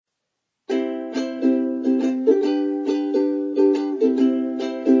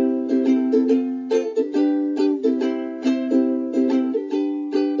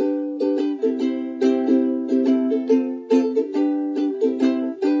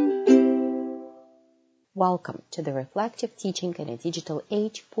Welcome to the Reflective Teaching in a Digital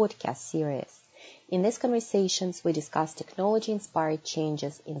Age podcast series. In these conversations, we discuss technology-inspired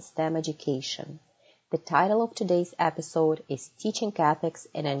changes in STEM education. The title of today's episode is Teaching Ethics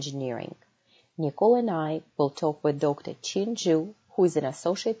in Engineering. Nicole and I will talk with Dr. Chin Zhu, who is an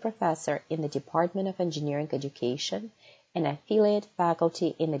associate professor in the Department of Engineering Education and affiliate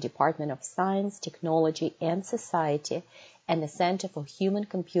faculty in the Department of Science, Technology, and Society and the Center for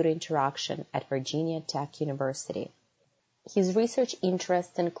Human-Computer Interaction at Virginia Tech University. His research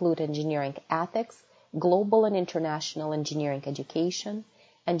interests include engineering ethics, global and international engineering education,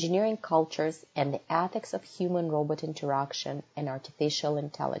 engineering cultures, and the ethics of human-robot interaction and artificial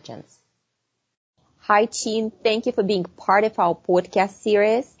intelligence. Hi, Chin. Thank you for being part of our podcast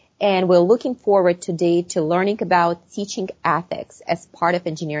series. And we're looking forward today to learning about teaching ethics as part of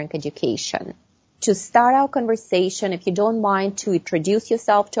engineering education. To start our conversation, if you don't mind to introduce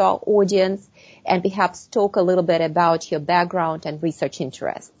yourself to our audience and perhaps talk a little bit about your background and research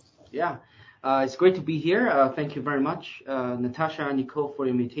interests. Yeah, it's great to be here. Thank you very much, Natasha and Nicole, for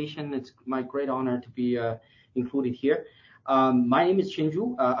the invitation. It's my great honor to be included here. My name is Chin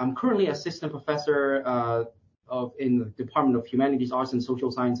Zhu. I'm currently assistant professor in the Department of Humanities, Arts, and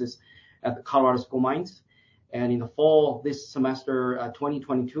Social Sciences at the Colorado School of Mines. And in the fall this semester,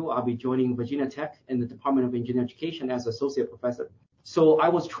 2022, I'll be joining Virginia Tech in the Department of Engineering Education as associate professor. So I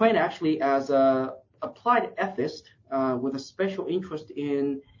was trained actually as a applied ethicist with a special interest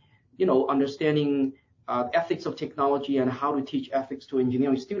in, understanding ethics of technology and how to teach ethics to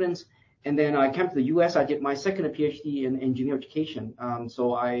engineering students. And then I came to the U.S. I did my second PhD in engineering education.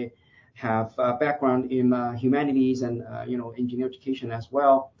 So I have a background in humanities and, engineering education as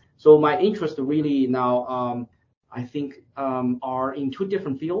well. So my interests really now, I think, are in two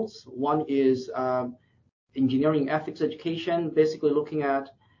different fields. One is engineering ethics education, basically looking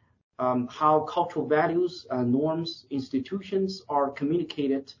at how cultural values, norms, institutions are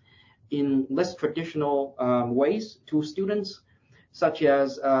communicated in less traditional ways to students, such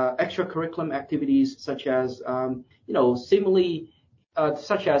as extracurricular activities, such as,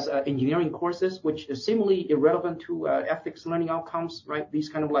 such as engineering courses, which is seemingly irrelevant to ethics learning outcomes, right? These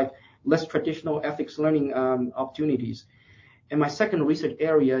kind of like less traditional ethics learning opportunities. And my second research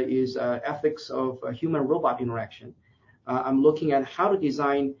area is ethics of human-robot interaction. I'm looking at how to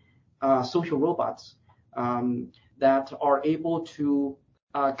design social robots that are able to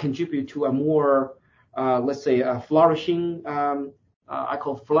contribute to a more, let's say, a flourishing, I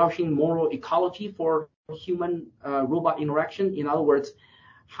call flourishing moral ecology for human robot interaction. In other words,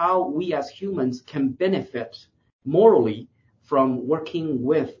 how we as humans can benefit morally from working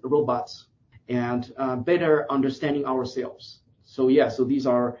with robots and better understanding ourselves. So these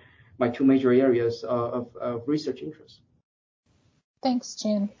are my two major areas of research interest. Thanks,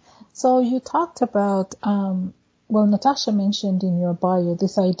 Chin. So you talked about, Natasha mentioned in your bio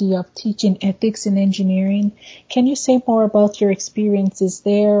this idea of teaching ethics in engineering. Can you say more about your experiences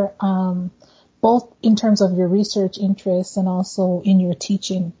there? Both in terms of your research interests and also in your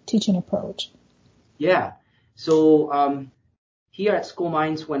teaching approach. Yeah. So here at School of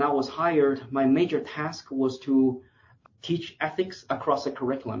Mines, when I was hired, my major task was to teach ethics across the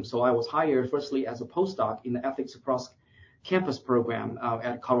curriculum. So I was hired firstly as a postdoc in the Ethics Across Campus program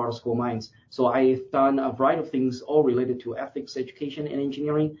at Colorado School of Mines. So I've done a variety of things all related to ethics, education, and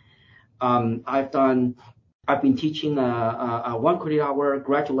engineering. I've been teaching a 1 credit hour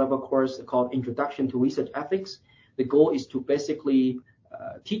graduate level course called Introduction to Research Ethics. The goal is to basically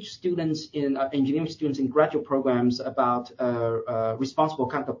teach students in engineering students in graduate programs about responsible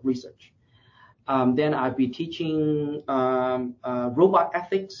conduct research. Then I've been teaching robot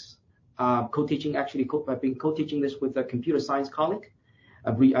ethics, I've been co-teaching this with a computer science colleague.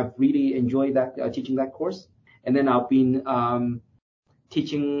 I've really enjoyed that teaching that course. And then I've been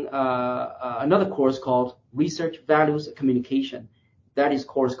teaching another course called Research Values Communication. That is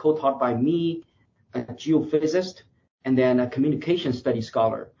course co-taught by me, a geophysicist, and then a communication studies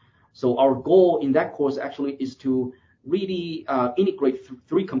scholar. So our goal in that course actually is to really integrate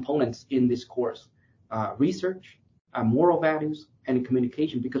three components in this course: research, moral values, and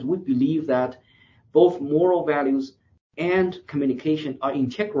communication, because we believe that both moral values and communication are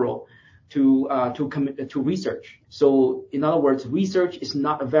integral to research. So in other words, research is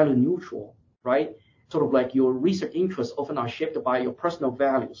not value neutral, right? Sort of like your research interests often are shaped by your personal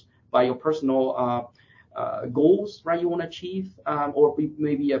values, by your personal goals, right? You want to achieve, or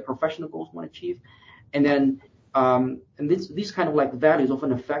maybe professional goals you want to achieve, and then these kind of like values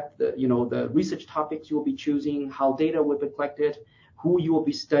often affect the research topics you will be choosing, how data will be collected, who you will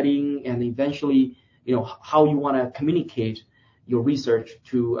be studying, and eventually how you want to communicate your research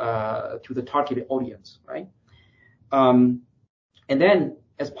to the targeted audience, right? And then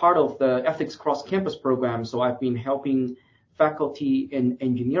as part of the ethics cross-campus program, so I've been helping faculty in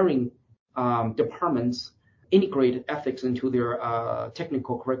engineering departments integrate ethics into their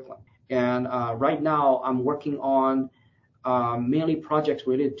technical curriculum. And right now I'm working on mainly projects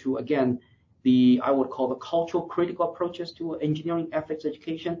related to, again, I would call the cultural critical approaches to engineering ethics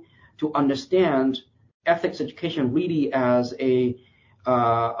education, to understand ethics education really as a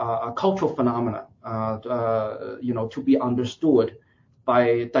cultural phenomena, to be understood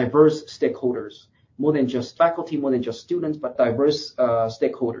by diverse stakeholders, more than just faculty, more than just students, but diverse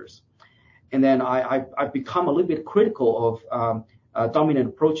stakeholders. And then I've become a little bit critical of dominant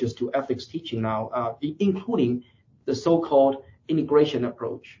approaches to ethics teaching now, including the so-called integration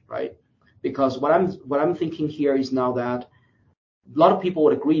approach, right? Because what I'm thinking here is now that a lot of people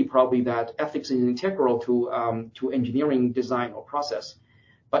would agree probably that ethics is integral to engineering design or process.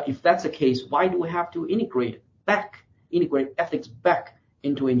 But if that's the case, why do we have to integrate ethics back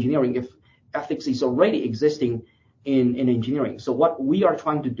into engineering if ethics is already existing in engineering? So what we are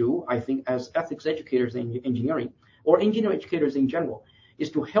trying to do, I think, as ethics educators in engineering, or engineering educators in general,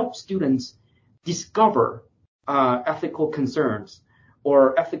 is to help students discover ethical concerns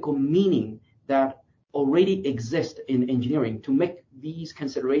or ethical meaning that already exist in engineering, to make these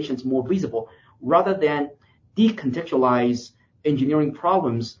considerations more visible, rather than decontextualize engineering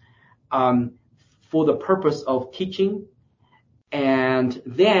problems for the purpose of teaching and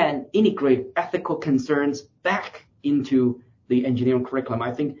then integrate ethical concerns back into the engineering curriculum.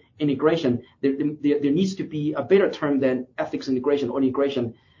 I think integration, there needs to be a better term than ethics integration or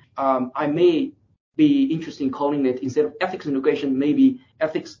integration. I may be interested in calling it, instead of ethics integration, maybe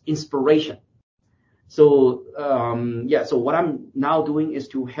ethics inspiration. So so what I'm now doing is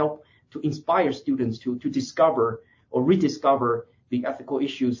to help to inspire students to discover or rediscover the ethical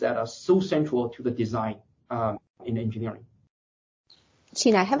issues that are so central to the design in engineering.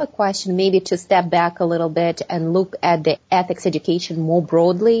 Chin, I have a question, maybe to step back a little bit and look at the ethics education more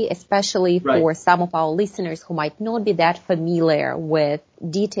broadly, especially for some of our listeners who might not be that familiar with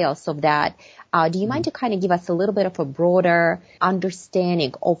details of that. Do you mind to kind of give us a little bit of a broader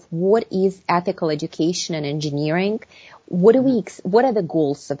understanding of what is ethical education in engineering? What are the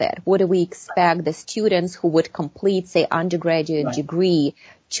goals of it? What do we expect the students who would complete, say, undergraduate degree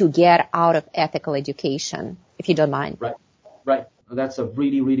to get out of ethical education, if you don't mind? Right. That's a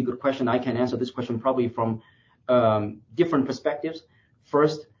really, really good question. I can answer this question probably from different perspectives.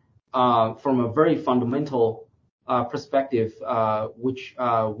 First, from a very fundamental perspective, which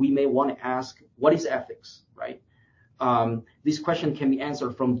we may want to ask, what is ethics, right? This question can be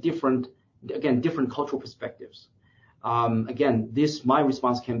answered from different cultural perspectives. My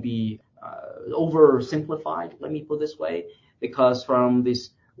response can be oversimplified, let me put it this way, because from this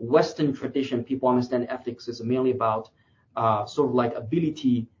Western tradition, people understand ethics is mainly about sort of like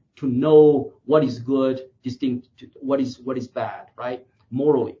ability to know what is good, distinct to what is bad, right?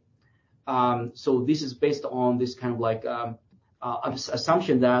 Morally. So this is based on this kind of like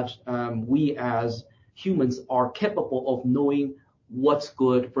assumption that we as humans are capable of knowing what's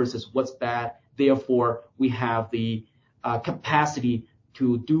good versus what's bad. Therefore, we have the capacity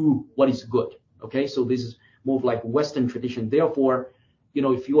to do what is good. Okay, so this is more of like Western tradition. Therefore,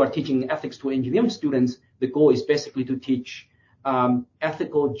 if you are teaching ethics to engineering students, the goal is basically to teach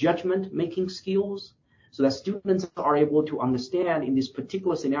ethical judgment making skills, so that students are able to understand in this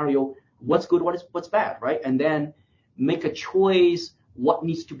particular scenario what's good, what's bad, right? And then make a choice what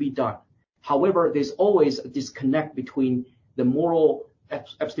needs to be done. However, there's always a disconnect between the moral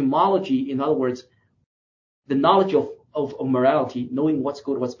epistemology, in other words, the knowledge of morality, knowing what's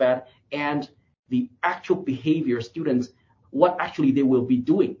good, what's bad, and the actual behavior students, what actually they will be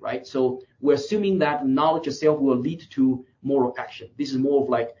doing, right? So we're assuming that knowledge itself will lead to moral action. This is more of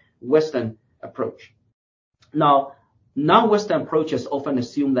like Western approach. Now, non-Western approaches often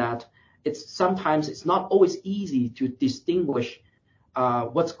assume that sometimes it's not always easy to distinguish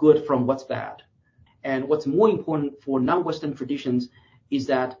what's good from what's bad. And what's more important for non-Western traditions is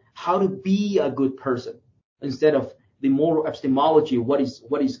that how to be a good person instead of the moral epistemology, what is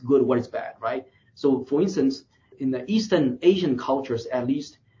good, what is bad, right? So for instance, in the Eastern Asian cultures, at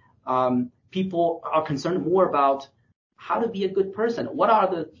least, people are concerned more about how to be a good person. What are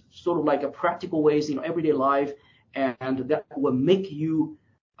the sort of like a practical ways in everyday life, and that will make you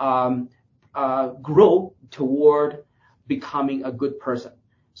grow toward becoming a good person.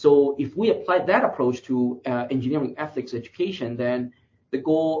 So if we apply that approach to engineering ethics education, then the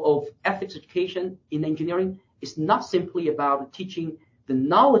goal of ethics education in engineering is not simply about teaching the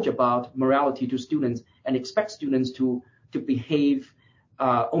knowledge about morality to students and expect students to to behave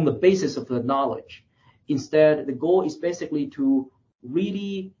on the basis of the knowledge. Instead, the goal is basically to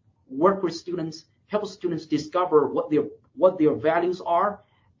really work with students, help students discover what their values are,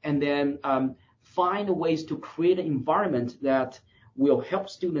 and then find ways to create an environment that will help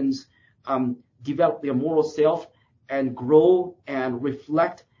students develop their moral self and grow and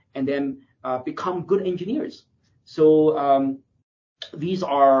reflect and then become good engineers. So these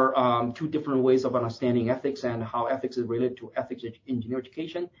are two different ways of understanding ethics and how ethics is related to ethics in engineering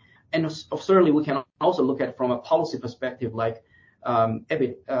education. And certainly we can also look at it from a policy perspective, like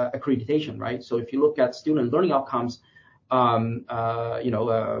EBIT accreditation, right? So if you look at student learning outcomes, put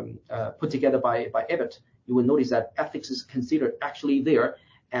together by EBIT, you will notice that ethics is considered actually there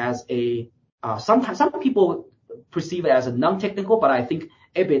as a sometimes some people perceive it as a non-technical, but I think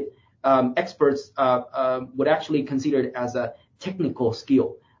EBIT experts would actually consider it as a technical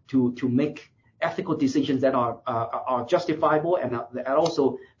skill to make ethical decisions that are justifiable, and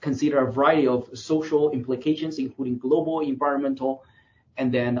also consider a variety of social implications, including global, environmental,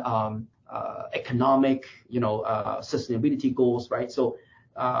 and then economic, sustainability goals, right? So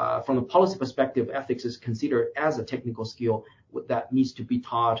from a policy perspective, ethics is considered as a technical skill that needs to be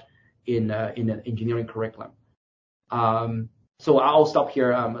taught in an engineering curriculum. So I'll stop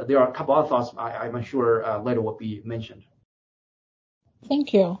here. There are a couple other thoughts I'm sure later will be mentioned.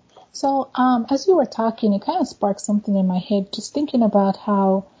 Thank you. So as you were talking, it kind of sparked something in my head, just thinking about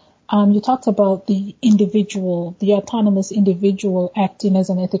how you talked about the individual, the autonomous individual acting as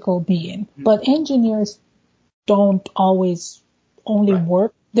an ethical being. Mm-hmm. But engineers don't always only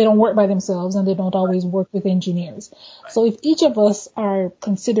work. They don't work by themselves, and they don't always work with engineers. Right. So if each of us are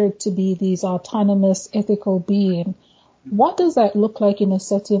considered to be these autonomous ethical beings, what does that look like in a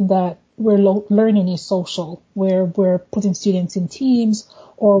setting that where learning is social, where we're putting students in teams,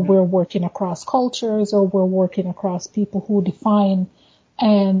 or we're working across cultures, or we're working across people who define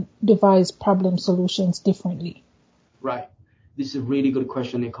and devise problem solutions differently? Right. This is a really good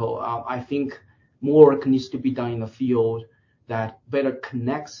question, Nicole. I think more work needs to be done in the field that better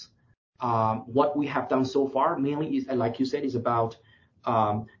connects what we have done so far. Mainly is, like you said, is about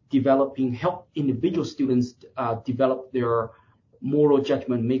help individual students develop their moral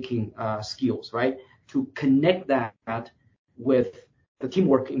judgment making skills, right? To connect that with the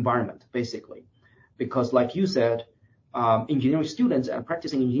teamwork environment, basically. Because like you said, engineering students and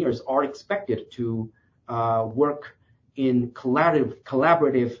practicing engineers are expected to work in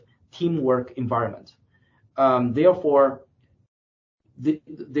collaborative teamwork environment. Therefore,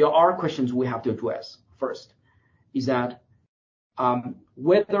 there are questions we have to address. First is that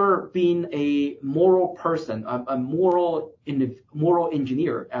whether being a moral person, a moral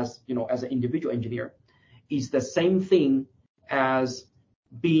engineer, as an individual engineer, is the same thing as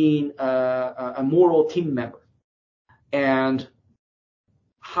being a moral team member. And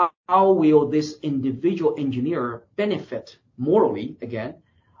how will this individual engineer benefit morally, again,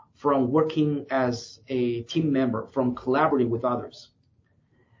 from working as a team member, from collaborating with others?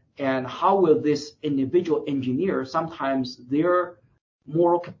 And how will this individual engineer, sometimes their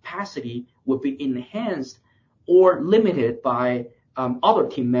moral capacity will be enhanced or limited by other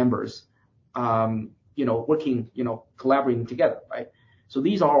team members, working, collaborating together, right? So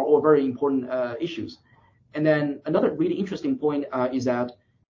these are all very important issues. And then another really interesting point is that,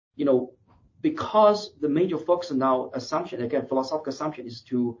 because the major focus now assumption, again, philosophical assumption, is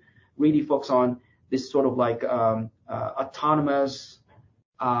to really focus on this sort of like autonomous,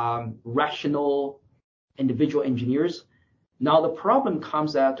 rational individual engineers. Now the problem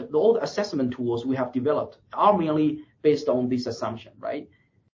comes that all the assessment tools we have developed are mainly based on this assumption, right?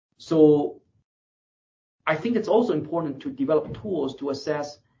 So I think it's also important to develop tools to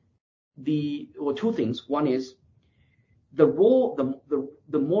assess two things. One is the role,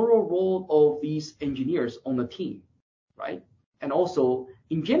 the moral role of these engineers on the team, right? And also,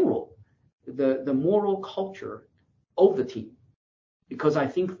 in general, the moral culture of the team, because I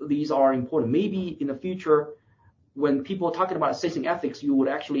think these are important. Maybe in the future, when people are talking about assessing ethics, you would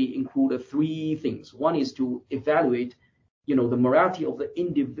actually include three things. One is to evaluate, the morality of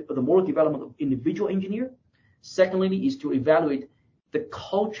the moral development of individual engineer. Secondly, is to evaluate the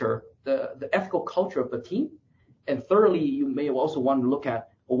culture, the ethical culture of the team. And thirdly, you may also want to look at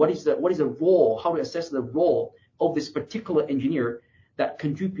what is the role, how to assess the role of this particular engineer that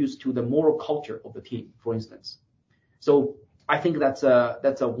contributes to the moral culture of the team, for instance. So I think that's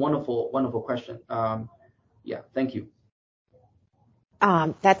a wonderful question. Thank you.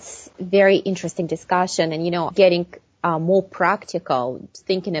 That's very interesting discussion, and getting more practical,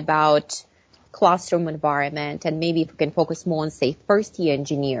 thinking about classroom environment, and maybe if we can focus more on, say, first-year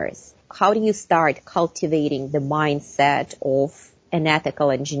engineers. how do you start cultivating the mindset of an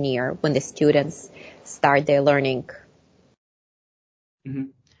ethical engineer when the students start their learning? Mm-hmm.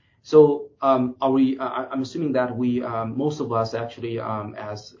 So I'm assuming that we, most of us actually,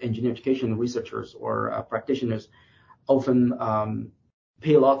 as engineering education researchers or practitioners, often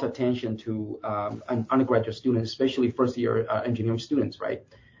pay a lot of attention to an undergraduate students, especially first-year engineering students, right?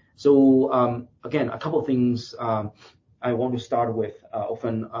 So again, a couple of things I want to start with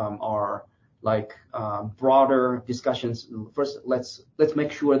often are like broader discussions. First, let's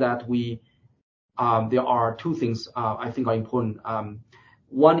make sure that we there are two things I think are important.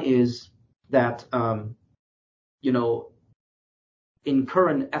 One is that in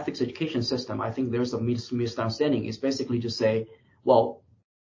current ethics education system, I think there's a misunderstanding. It's basically to say, well,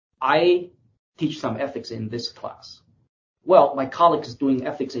 I teach some ethics in this class. Well, my colleague is doing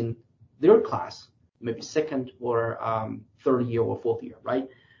ethics in their class, maybe second or third year or fourth year, right?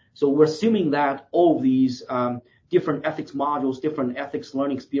 So we're assuming that all of these different ethics modules, different ethics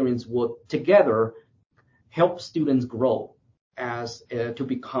learning experience will together help students grow as to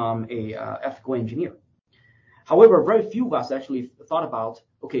become a ethical engineer. However, very few of us actually thought about,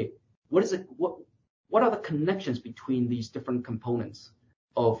 okay, what are the connections between these different components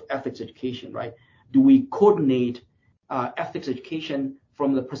of ethics education, right? Do we coordinate ethics education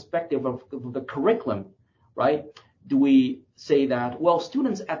from the perspective of the curriculum, right? Do we say that, well,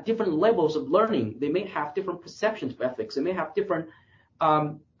 students at different levels of learning, they may have different perceptions of ethics, they may have different,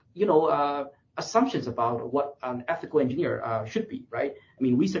 assumptions about what an ethical engineer should be, right? I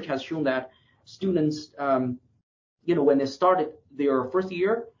mean, research has shown that students, when they started their first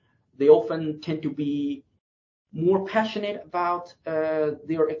year, they often tend to be more passionate about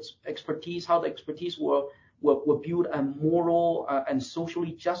their expertise, how the expertise will build a moral and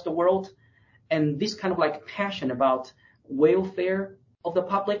socially just world. And this kind of like passion about welfare of the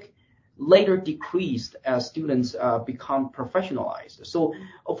public later decreased as students become professionalized. So,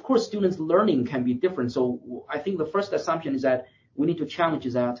 of course, students' learning can be different. So I think the first assumption is that we need to challenge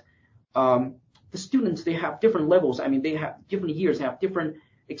is that the students, they have different levels. I mean, they have different years, they have different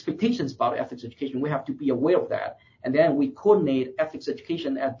expectations about ethics education. We have to be aware of that. And then we coordinate ethics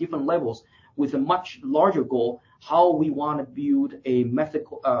education at different levels with a much larger goal, how we want to build a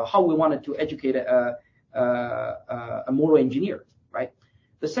how we wanted to educate a moral engineer, right?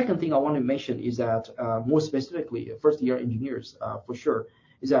 The second thing I want to mention is that more specifically, first-year engineers, for sure,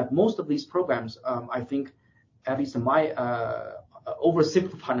 is that most of these programs, I think, at least in my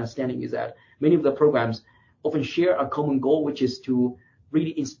oversimplified understanding, is that many of the programs often share a common goal, which is to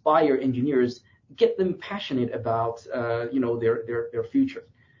really inspire engineers, get them passionate about their future.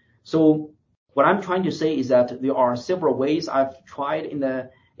 So what I'm trying to say is that there are several ways I've tried in the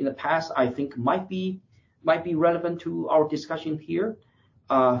past I think might be relevant to our discussion here.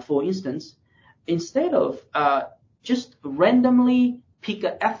 For instance, instead of just randomly pick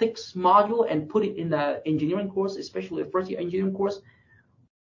an ethics module and put it in the engineering course, especially the first-year engineering course,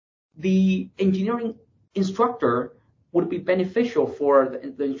 the engineering instructor would be beneficial for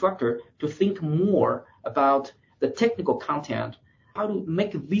the instructor to think more about the technical content, how to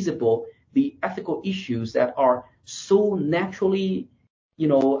make visible the ethical issues that are so naturally,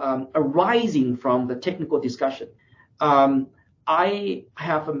 arising from the technical discussion. I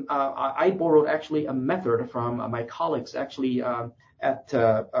borrowed actually a method from my colleagues actually at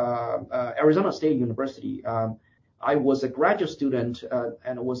Arizona State University. I was a graduate student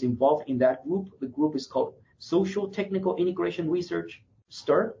and was involved in that group. The group is called Social Technical Integration Research,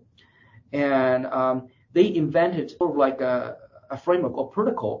 STIR, and they invented sort of like a framework or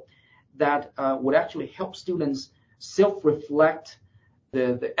protocol that would actually help students self-reflect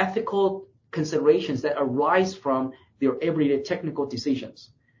the ethical considerations that arise from their everyday technical decisions.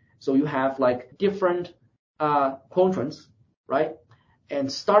 So you have like different quadrants, right?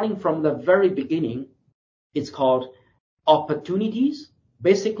 And starting from the very beginning, it's called opportunities.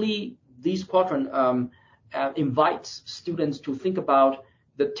 Basically, these quadrant invites students to think about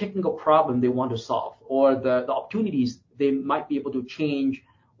the technical problem they want to solve, or the opportunities they might be able to change,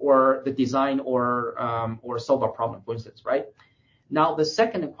 or the design or solve a problem, for instance, right? Now, the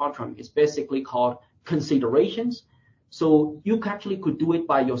second quadrant is basically called considerations. So you actually could do it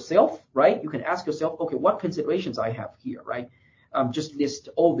by yourself, right? You can ask yourself, okay, what considerations I have here, right? Just list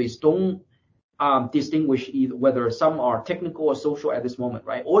all these. Don't distinguish either whether some are technical or social at this moment,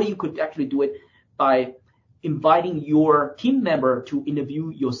 right? Or you could actually do it by inviting your team member to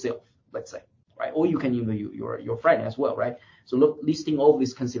interview yourself, let's say, right? Or you can interview your friend as well, right? So listing all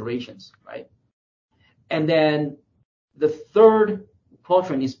these considerations, right? And then the third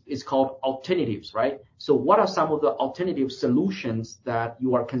quadrant is called alternatives, right? So what are some of the alternative solutions that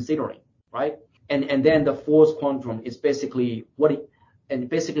you are considering, right? And then the fourth quadrant is basically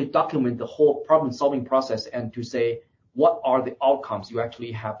basically document the whole problem solving process and to say what are the outcomes you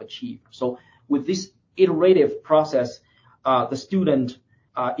actually have achieved. So with this iterative process, the student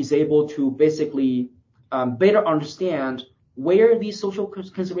is able to basically better understand where these social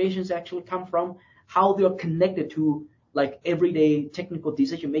considerations actually come from, how they are connected to like everyday technical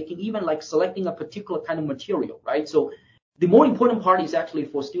decision making, even like selecting a particular kind of material, right? So the more important part is actually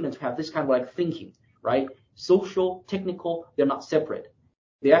for students to have this kind of like thinking, right? Social, technical, they're not separate.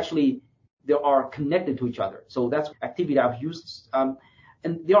 They are connected to each other. So that's activity I've used.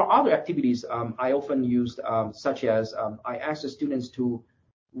 And there are other activities I often used, such as I asked the students to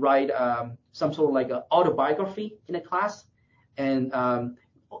write some sort of like an autobiography in a class. And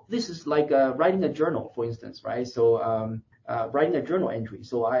this is like writing a journal, for instance, right? So writing a journal entry.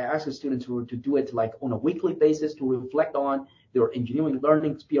 So I asked the students to do it like on a weekly basis to reflect on their engineering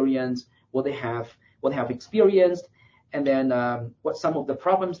learning experience, what they have experienced, and then what some of the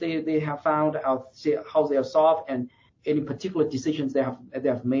problems they have found, how they are solved, and any particular decisions they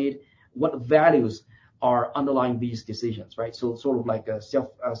have made, what values are underlying these decisions, right? So sort of like a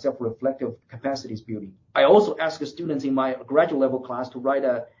self-reflective capacities building. I also ask the students in my graduate level class to write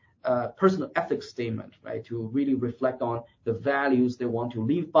a personal ethics statement, right? To really reflect on the values they want to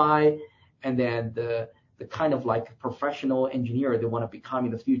live by, and then the kind of like professional engineer they want to become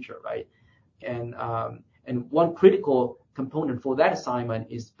in the future, right? And one critical component for that assignment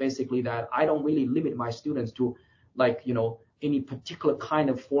is basically that I don't really limit my students to like, any particular kind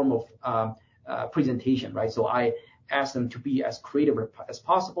of form of presentation, right? So I ask them to be as creative as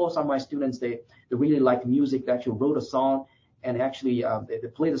possible. Some of my students, they really like music. They actually wrote a song and actually they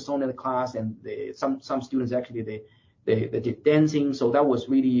play the song in the class, and some students actually they did dancing. So that was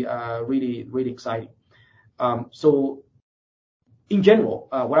really exciting. So in general,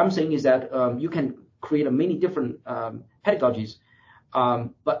 what I'm saying is that you can create many different pedagogies,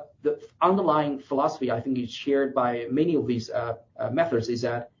 but the underlying philosophy I think is shared by many of these methods is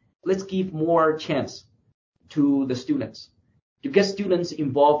that let's give more chance to the students, to get students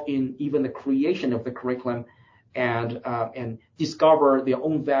involved in even the creation of the curriculum, and discover their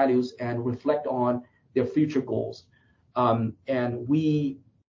own values and reflect on their future goals. And we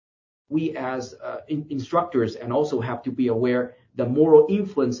as instructors and also have to be aware the moral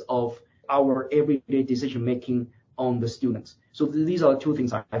influence of our everyday decision making on the students. So these are two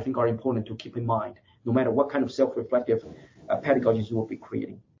things I think are important to keep in mind, no matter what kind of self-reflective pedagogies you will be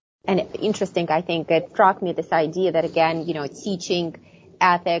creating. And interesting, I think it struck me this idea that, again, teaching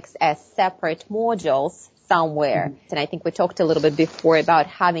ethics as separate modules somewhere. Mm-hmm. And I think we talked a little bit before about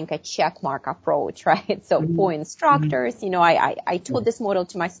having a checkmark approach, right? So mm-hmm. for instructors, mm-hmm. I taught this model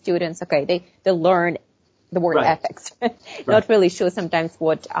to my students. Okay, they learn the word right. ethics. Not really sure sometimes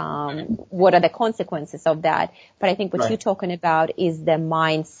what are the consequences of that. But I think what you're talking about is the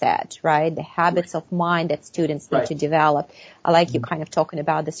mindset, right? The habits of mind that students need to develop. I like you kind of talking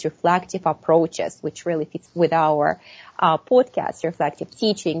about this reflective approaches, which really fits with our podcast, reflective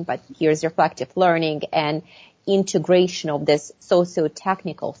teaching, but here's reflective learning and integration of this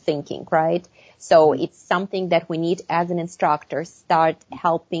socio-technical thinking, right? So it's something that we need as an instructor start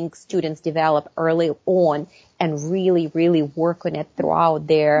helping students develop early on and really, really work on it throughout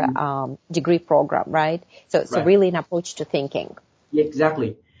their degree program, right? So really an approach to thinking. Yeah,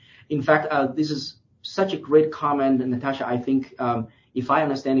 exactly. In fact, this is such a great comment, Natasha. I think if I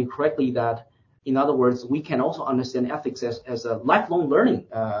understand it correctly, that in other words, we can also understand ethics as a lifelong learning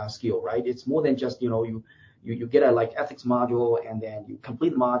skill, right? It's more than just, you get a like ethics module and then you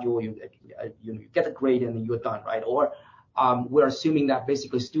complete the module, you get a grade and then you're done, right? Or we're assuming that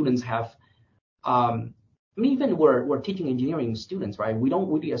basically students have, even we're teaching engineering students, right? We don't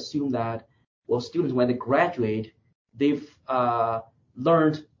really assume that, students when they graduate, they've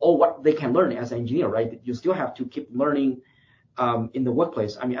learned all what they can learn as an engineer, right? You still have to keep learning in the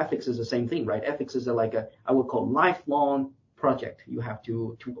workplace. I mean, ethics is the same thing, right? Ethics is I would call lifelong project you have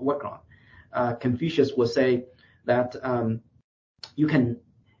to work on. Confucius would say that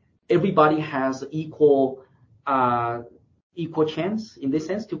everybody has equal chance in this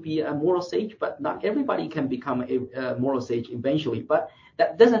sense to be a moral sage, but not everybody can become a moral sage eventually. But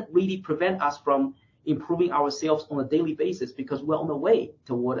that doesn't really prevent us from improving ourselves on a daily basis because we're on the way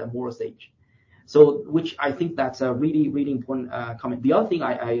toward a moral sage. So, which I think that's a really, really important comment. The other thing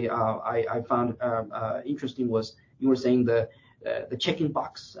I found interesting was you were saying the checking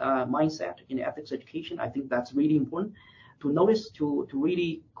box mindset in ethics education. I think that's really important. notice, to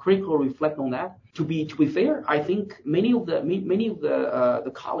really critically reflect on that. To be fair, I think many of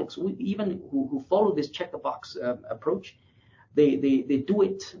the colleagues, even who follow this check the box approach, they do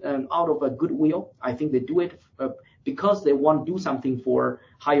it out of a goodwill. I think they do it because they want to do something for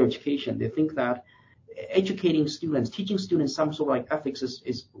higher education. They think that educating students, teaching students some sort of like ethics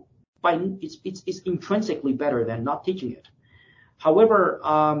is intrinsically better than not teaching it. However,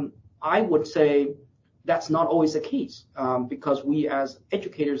 I would say that's not always the case, because we as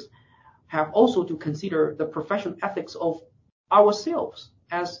educators have also to consider the professional ethics of ourselves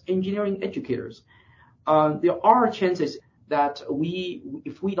as engineering educators. There are chances that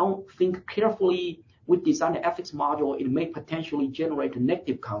if we don't think carefully with design and ethics module, it may potentially generate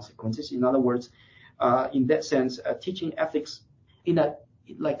negative consequences. In other words, in that sense, teaching ethics in a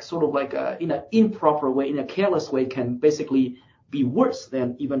in an improper way, in a careless way, can basically be worse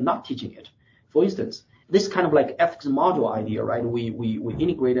than even not teaching it. For instance, this kind of like ethics module idea, right? We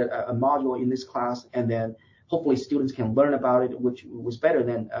integrated a module in this class, and then hopefully students can learn about it, which was better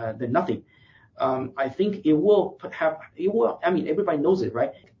than nothing. I think it will. I mean, everybody knows it,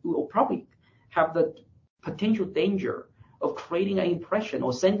 right? It will probably have the potential danger of creating an impression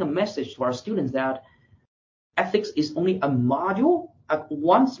or sending a message to our students that ethics is only a module,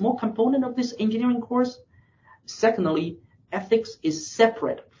 one small component of this engineering course. Secondly, ethics is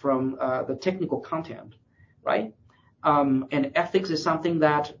separate from the technical content, right? And ethics is something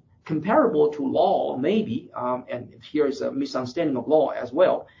that comparable to law, maybe, and here is a misunderstanding of law as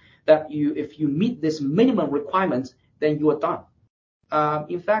well, that if you meet this minimum requirements, then you are done.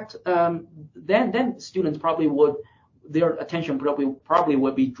 In fact, then students their attention probably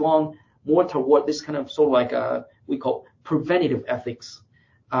would be drawn more toward this kind of sort of like we call preventative ethics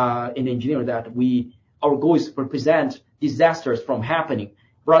in engineering, that our goal is to prevent disasters from happening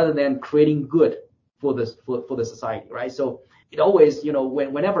rather than creating good for the society, right? So it always,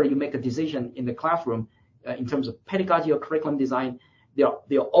 whenever you make a decision in the classroom in terms of pedagogy or curriculum design,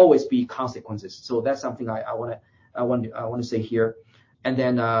 there'll always be consequences. So that's something I want to say here. And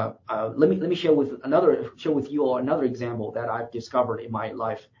then let me share with you all another example that I've discovered in my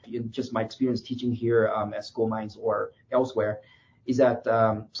life, in just my experience teaching here at School Minds or elsewhere, is that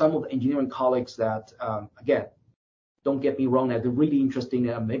some of the engineering colleagues that, again, don't get me wrong, that they're really interested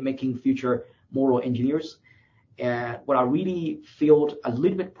in making future moral engineers. And what I really feel a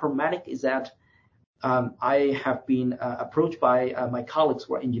little bit problematic is that I have been approached by my colleagues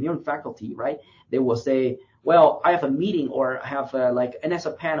who are engineering faculty, right? They will say, well, I have a meeting, or I have like an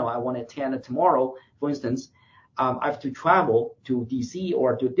NSA panel I want to attend tomorrow, for instance. I have to travel to DC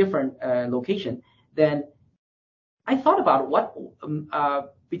or to a different location. Then I thought about what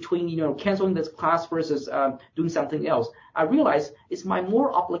between canceling this class versus doing something else. I realized it's my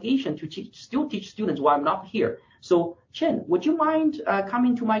moral obligation to still teach students while I'm not here. So Chen, would you mind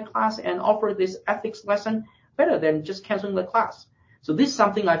coming to my class and offer this ethics lesson better than just canceling the class? So this is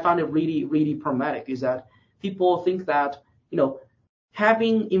something I found it really, really problematic, is that people think that,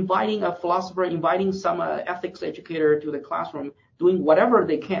 inviting a philosopher, inviting some ethics educator to the classroom, doing whatever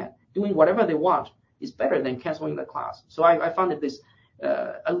they can, doing whatever they want, is better than canceling the class. So I found this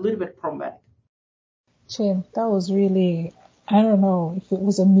a little bit problematic. Jim, that was really, I don't know if it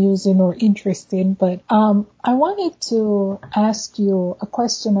was amusing or interesting, but I wanted to ask you a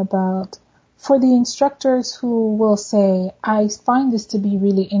question about, for the instructors who will say, I find this to be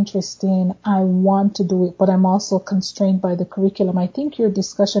really interesting, I want to do it, but I'm also constrained by the curriculum. I think your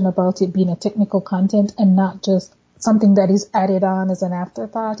discussion about it being a technical content and not just something that is added on as an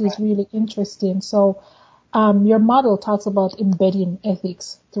afterthought is really interesting. So your model talks about embedding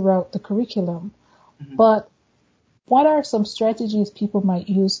ethics throughout the curriculum. Mm-hmm. But what are some strategies people might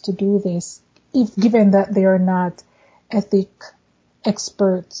use to do this, if given that they are not ethic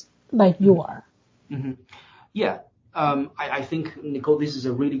experts like you are? Mm-hmm. Yeah, I think, Nicole, this is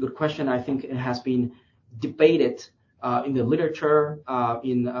a really good question. I think it has been debated in the literature,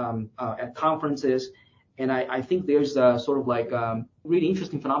 at conferences, and I think there's a sort of like really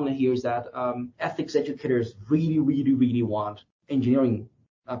interesting phenomenon here, is that ethics educators really, really, really want engineering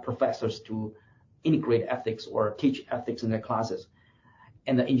professors to integrate ethics or teach ethics in their classes,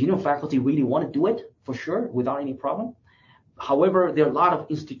 and the engineering faculty really want to do it for sure without any problem. However, there are a lot of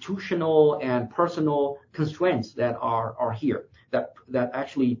institutional and personal constraints that are here that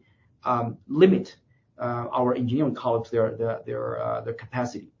actually limit our engineering colleagues their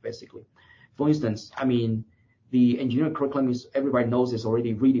capacity, basically. For instance, I mean, the engineering curriculum everybody knows is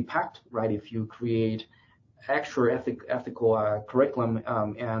already really packed, right? If you create extra ethical curriculum,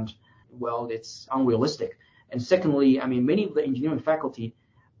 and well, it's unrealistic. And secondly, I mean, many of the engineering faculty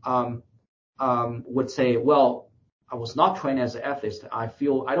would say, well, I was not trained as an ethicist,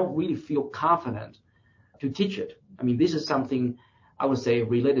 I don't really feel confident to teach it. I mean, this is something I would say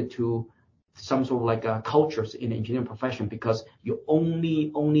related to some sort of like cultures in the engineering profession, because you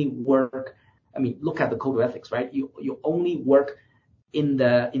only work. I mean, look at the code of ethics, right? You only work in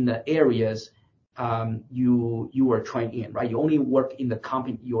the areas you are trained in, right? You only work in the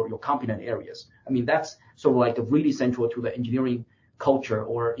your competent areas. I mean, that's sort of like really central to the engineering culture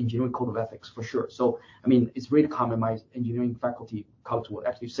or engineering code of ethics for sure. So, I mean, it's really common. My engineering faculty colleagues will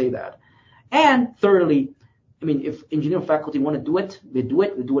actually say that. And thirdly, I mean, if engineering faculty want to do it, they do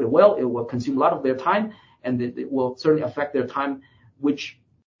it well. It will consume a lot of their time, and it will certainly affect their time, which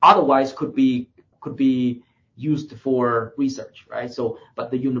otherwise could be used for research, right? So, but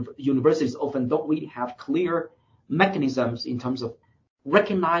the universities often don't really have clear mechanisms in terms of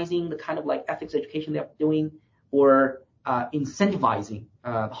recognizing the kind of like ethics education they're doing, or incentivizing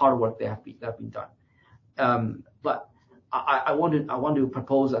the hard work that have been done. But I want to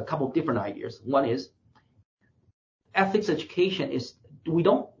propose a couple of different ideas. One is ethics education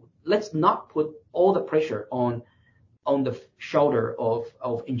let's not put all the pressure on the shoulder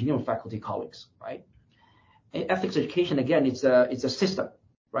of engineering faculty colleagues, right? Ethics education, again, it's a system,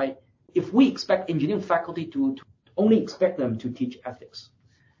 right? If we expect engineering faculty to only expect them to teach ethics,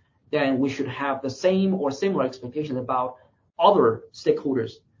 then we should have the same or similar expectations about other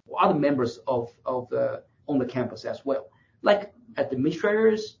stakeholders or other members on the campus as well, like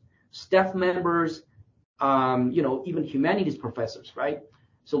administrators, staff members, even humanities professors, right?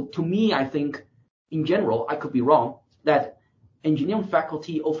 So to me, I think in general, I could be wrong, that engineering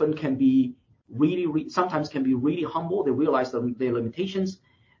faculty often can be sometimes can be really humble. They realize their limitations.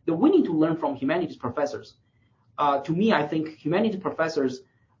 They're willing to learn from humanities professors. To me, I think humanities professors,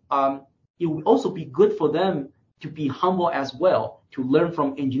 it would also be good for them to be humble as well, to learn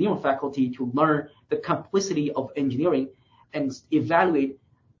from engineering faculty, to learn the complexity of engineering and evaluate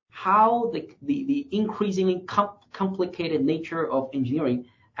how the increasingly complicated nature of engineering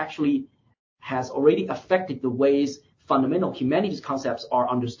actually has already affected the ways fundamental humanities concepts are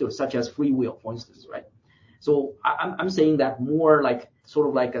understood, such as free will, for instance, right? So I'm saying that more like sort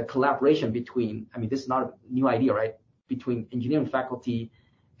of like a collaboration between, I mean, this is not a new idea, right? Between engineering faculty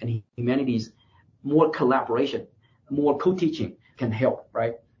and humanities, more collaboration, more co-teaching can help,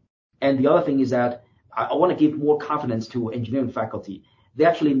 right? And the other thing is that I want to give more confidence to engineering faculty. They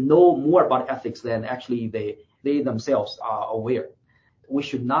actually know more about ethics than actually they themselves are aware. We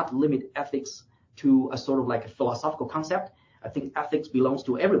should not limit ethics to a sort of like a philosophical concept. I think ethics belongs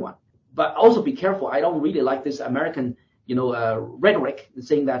to everyone. But also be careful. I don't really like this American, rhetoric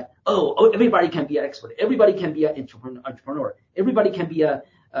saying that, everybody can be an expert. Everybody can be an entrepreneur. Everybody can be a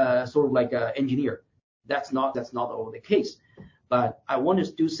sort of like an engineer. That's not all the case. But I want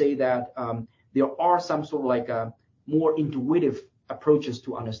to do say that there are some sort of like more intuitive approaches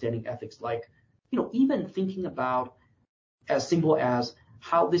to understanding ethics, like, even thinking about as simple as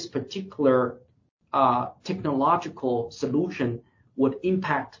how this particular technological solution would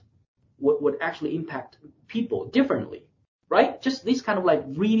actually impact people differently, right? Just this kind of like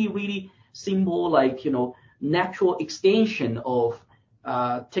really, really simple, like, natural extension of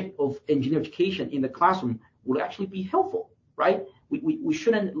engineering education in the classroom would actually be helpful, right? We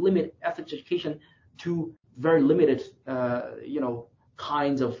shouldn't limit ethics education to very limited,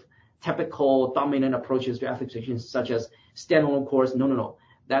 kinds of typical dominant approaches to ethics education, such as standalone course. No.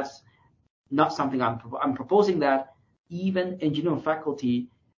 That's not something I'm proposing, that even engineering faculty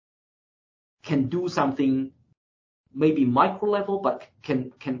can do something maybe micro level, but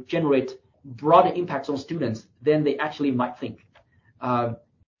can generate broader impacts on students than they actually might think. My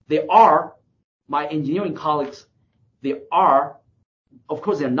engineering colleagues, of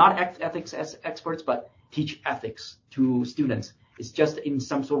course, they're not ethics experts, but teach ethics to students. It's just in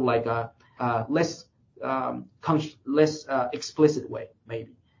some sort of like a less explicit way,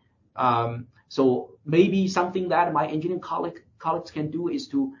 maybe. So maybe something that my engineering colleagues can do is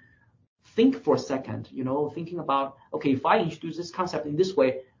to think for a second, thinking about, okay, if I introduce this concept in this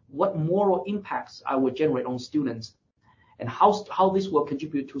way, what moral impacts I would generate on students, and how this will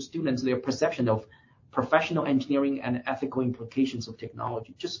contribute to students, their perception of professional engineering and ethical implications of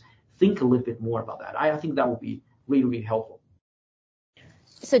technology. Just think a little bit more about that. I think that would be really, really helpful.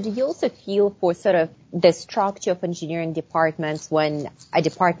 So do you also feel for sort of the structure of engineering departments, when a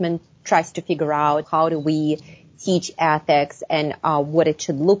department tries to figure out how do we teach ethics and what it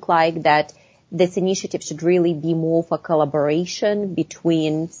should look like, that this initiative should really be more for collaboration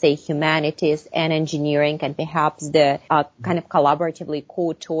between, say, humanities and engineering, and perhaps the kind of collaboratively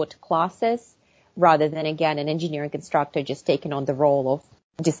co-taught classes, rather than, again, an engineering instructor just taking on the role of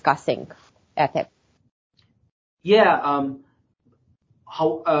discussing ethics? Yeah.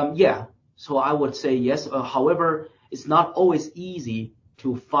 Yeah. So I would say yes. However, it's not always easy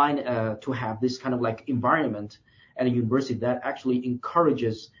to find to have this kind of like environment at a university that actually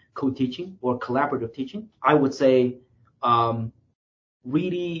encourages co-teaching or collaborative teaching. I would say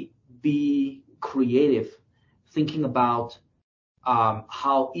really be creative, thinking about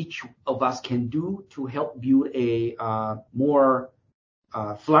how each of us can do to help build a more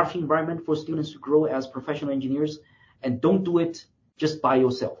flourishing environment for students to grow as professional engineers. And don't do it just by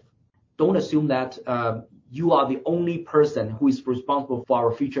yourself. Don't assume that you are the only person who is responsible for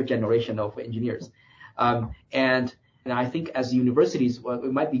our future generation of engineers. And I think as universities, well,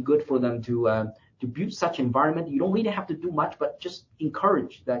 it might be good for them to build such environment. You don't really have to do much, but just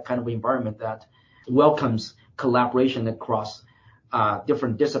encourage that kind of environment that welcomes collaboration across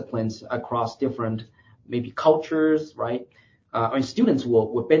different disciplines, across different maybe cultures, right? And students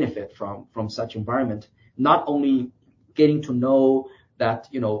will benefit from such environment, not only getting to know that,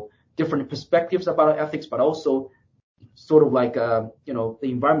 different perspectives about ethics, but also sort of like, the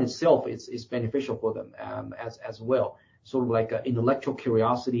environment itself is beneficial for them, as well. Sort of like intellectual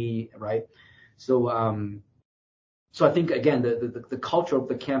curiosity, right? So I think again, the culture of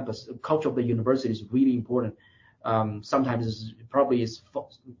the campus, the culture of the university is really important. Sometimes is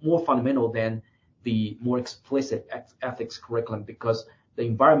more fundamental than the more explicit ethics curriculum, because the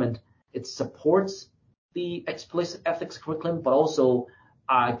environment, it supports the explicit ethics curriculum, but also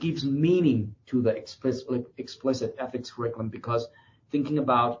gives meaning to the explicit ethics curriculum. Because thinking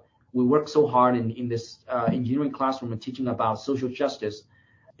about, we work so hard in this engineering classroom and teaching about social justice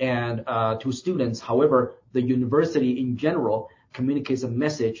and to students. However, the university in general communicates a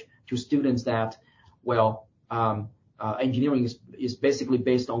message to students that, well, engineering is basically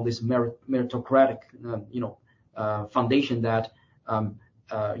based on this meritocratic, foundation that,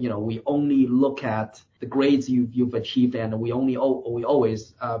 we only look at the grades you've achieved, and we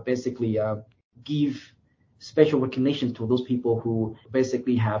always basically give special recognition to those people who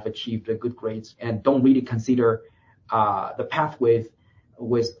basically have achieved good grades, and don't really consider the pathways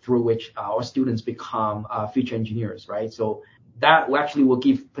through which our students become future engineers, right? So that actually will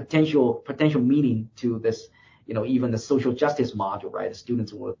give potential meaning to this, even the social justice module, right? The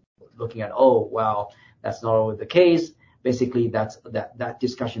students were looking at, oh, well, that's not always the case. Basically, that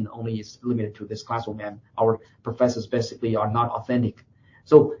discussion only is limited to this classroom, and our professors basically are not authentic.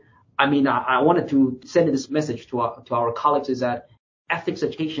 So, I wanted to send this message to our colleagues, is that ethics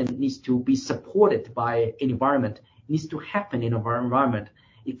education needs to be supported by an environment. It needs to happen in an environment.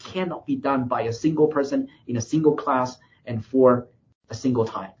 It cannot be done by a single person in a single class and for a single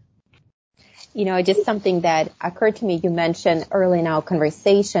time. Just something that occurred to me, you mentioned early in our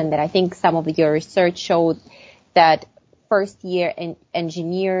conversation that I think some of your research showed that first year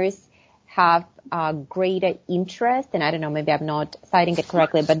engineers have greater interest, and I don't know, maybe I'm not citing it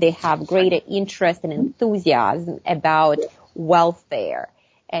correctly, but they have greater interest and enthusiasm about welfare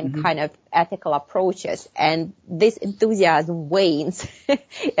and kind of ethical approaches. And this enthusiasm wanes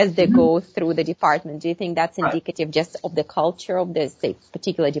as they go through the department. Do you think that's indicative just of the culture of this, say,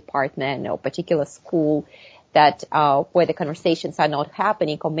 particular department or particular school, that where the conversations are not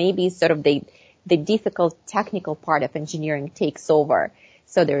happening, or maybe sort of the difficult technical part of engineering takes over?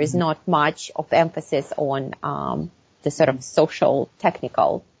 So there is not much of emphasis on the sort of social,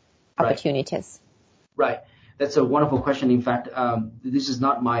 technical opportunities. Right. That's a wonderful question. In fact, this is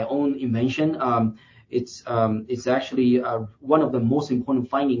not my own invention. It's actually one of the most important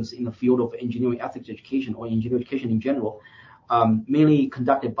findings in the field of engineering ethics education, or engineering education in general, mainly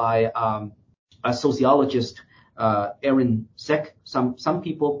conducted by a sociologist, Aaron Sek. Some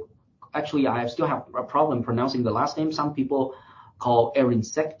people, actually, I still have a problem pronouncing the last name. Some people call Aaron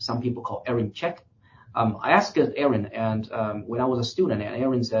Sek, some people call Aaron Check. I asked Aaron, and when I was a student, and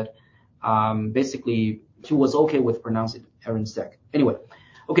Aaron said, basically, she was okay with pronouncing Aaron Sek. Anyway,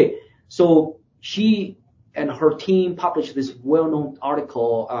 okay, so she and her team published this well-known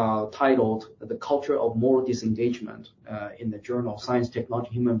article titled "The Culture of Moral Disengagement" in the journal Science,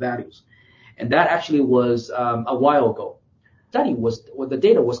 Technology, Human Values, and that actually was a while ago. The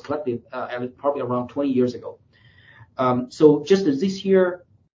data was collected probably around 20 years ago. So just as this year,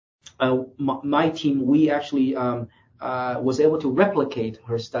 my team, we actually was able to replicate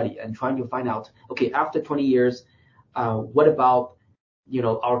her study and trying to find out, okay, after 20 years, what about,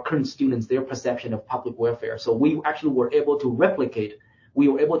 our current students, their perception of public welfare? So we actually were able to replicate, we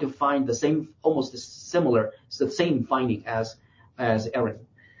were able to find the same, almost similar, the same finding as Aaron.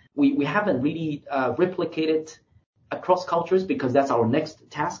 We haven't really replicated across cultures, because that's our next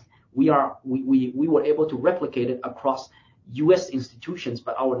task. We were able to replicate it across U.S. institutions,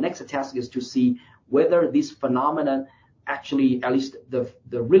 but our next task is to see whether this phenomenon actually, at least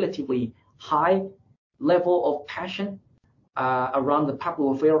the relatively high level of passion around the public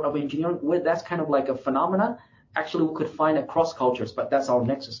welfare of engineering, where that's kind of like a phenomenon, actually we could find across cultures, but that's our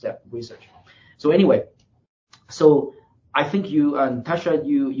next step research. So anyway, so I think you, Tasha,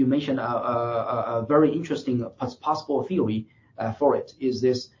 you mentioned a very interesting possible theory for it. Is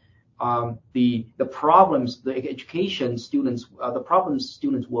this the problems the education students, the problems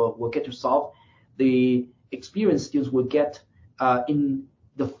students will get to solve, the experienced students will get in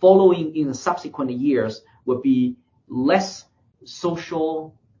the subsequent years will be less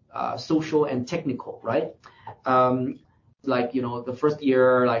social and technical, right? Like, the first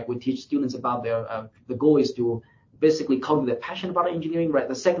year, like we teach students about their, the goal is to basically cultivate their passion about engineering, right?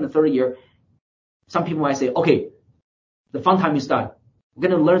 The second and third year, some people might say, okay, the fun time is done. We're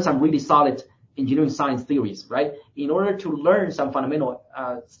going to learn some really solid engineering science theories, right? In order to learn some fundamental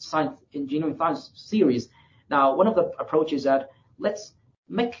engineering science theories, now one of the approaches is that let's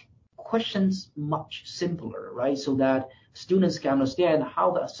make questions much simpler, right? So that students can understand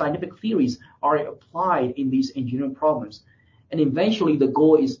how the scientific theories are applied in these engineering problems. And eventually the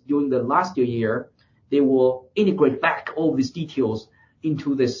goal is during the last year, they will integrate back all these details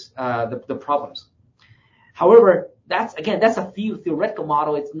into this, the problems. However, that's a theoretical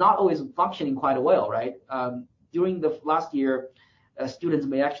model. It's not always functioning quite well, right? During the last year, students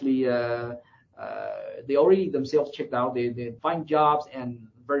may actually, they already themselves checked out, they find jobs, and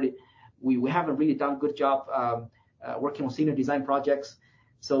we haven't really done a good job working on senior design projects.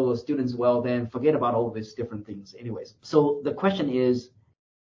 So students will then forget about all these different things anyways. So the question is,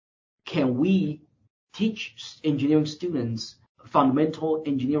 can we teach engineering students fundamental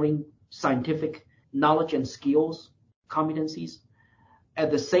engineering scientific knowledge and skills, competencies,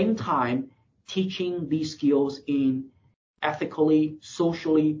 at the same time teaching these skills in ethically,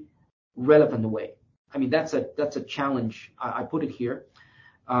 socially relevant way? I mean, that's a challenge. I put it here.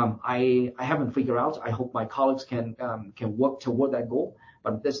 I haven't figured out. I hope my colleagues can work toward that goal,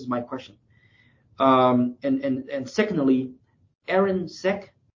 but this is my question. And secondly, Aaron Zeck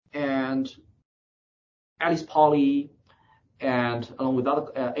and Alice Pauly, and along with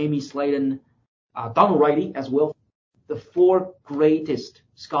other Amy Sladen, Donald Riley as well, the four greatest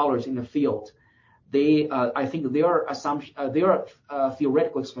scholars in the field. They, I think their assumption, their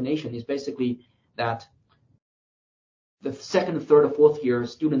theoretical explanation is basically that the second, third, or fourth year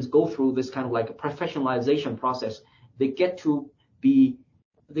students go through this kind of like a professionalization process. They get to be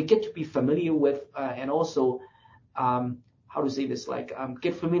familiar with, and also, how to say this, like,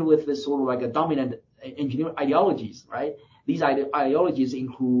 get familiar with this sort of like a dominant engineering ideologies, right? These ideologies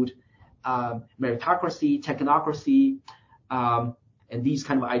include meritocracy, technocracy, and these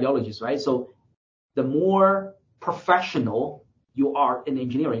kind of ideologies, right? So the more professional you are in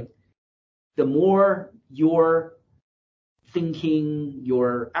engineering, the more your thinking,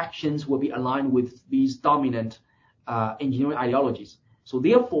 your actions will be aligned with these dominant engineering ideologies. So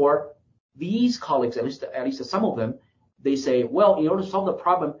therefore, these colleagues, at least some of them, they say, well, in order to solve the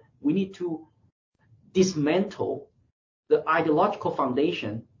problem, we need to dismantle the ideological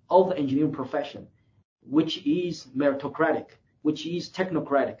foundation of the engineering profession, which is meritocratic, which is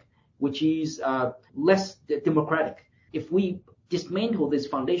technocratic, which is less democratic. If we dismantle this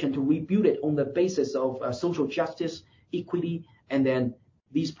foundation to rebuild it on the basis of social justice, equity, and then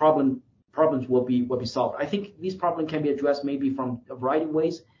these problems will be solved. I think these problems can be addressed maybe from a variety of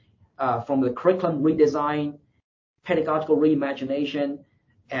ways, from the curriculum redesign, pedagogical reimagination,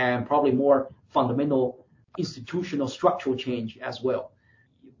 and probably more fundamental institutional structural change as well.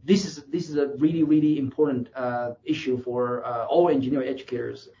 This is a really, really important issue for all engineering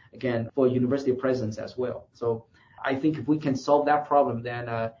educators, again, for university presence as well. So I think if we can solve that problem, then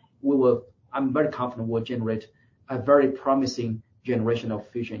I'm very confident we'll generate a very promising generation of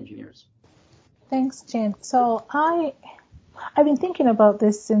future engineers. Thanks, Jin. So I've been thinking about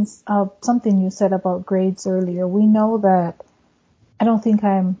this since something you said about grades earlier. We know that, I don't think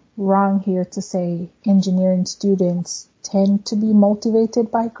I'm wrong here to say, engineering students tend to be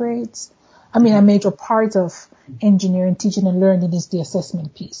motivated by grades. I mean, a major part of engineering teaching and learning is the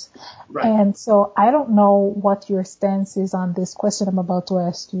assessment piece. Right. And so I don't know what your stance is on this question I'm about to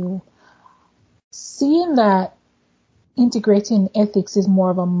ask you. Seeing that integrating ethics is more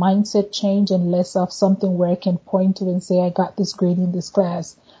of a mindset change and less of something where I can point to and say, I got this grade in this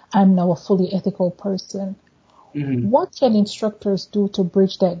class, I'm now a fully ethical person. Mm-hmm. What can instructors do to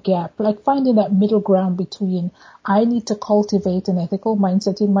bridge that gap? Like finding that middle ground between, I need to cultivate an ethical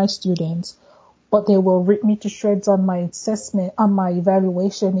mindset in my students, but they will rip me to shreds on my assessment, on my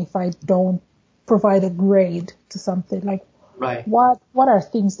evaluation if I don't provide a grade to something. Like, Right. What are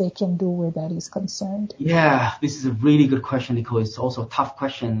things they can do where that is concerned? Yeah, this is a really good question, Nicole. It's also a tough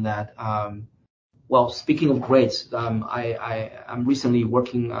question that, well, speaking of grades, I'm recently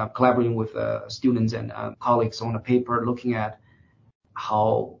collaborating with students and colleagues on a paper looking at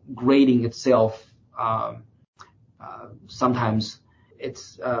how grading itself, sometimes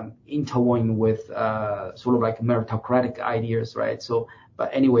it's intertwined with sort of like meritocratic ideas, right? So, but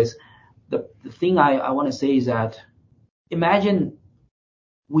anyways, the thing I want to say is that imagine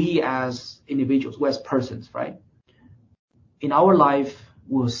we as individuals, we as persons, right? In our life,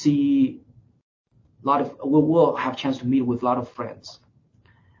 we'll we'll have a chance to meet with a lot of friends.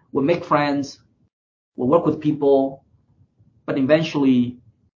 We'll make friends, we'll work with people, but eventually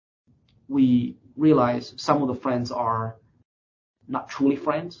we realize some of the friends are not truly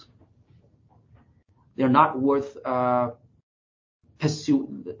friends. They're not worth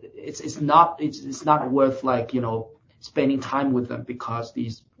pursue. It's not worth like, spending time with them because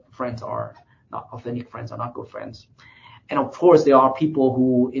these friends are not authentic friends, are not good friends. And of course, there are people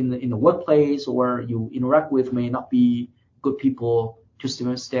who in the workplace or you interact with may not be good people to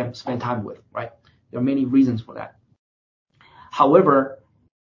spend time with, right? There are many reasons for that. However,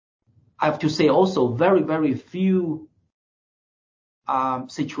 I have to say also very, very few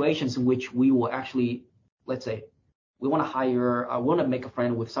situations in which we will actually, let's say, we want to make a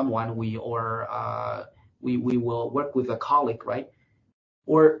friend with someone, we will work with a colleague, right?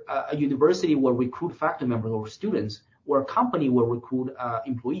 Or a university will recruit faculty members or students, or a company will recruit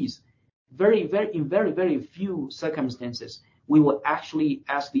employees. In very, very few circumstances, we will actually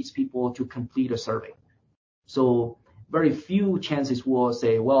ask these people to complete a survey. So very few chances will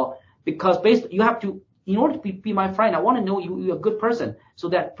say, well, because you have to, in order to be my friend, I want to know you're a good person, so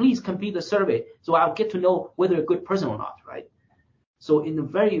that please complete the survey, so I'll get to know whether you're a good person or not, right? So in the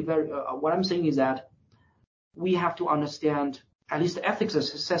very, very, what I'm saying is that we have to understand at least the ethics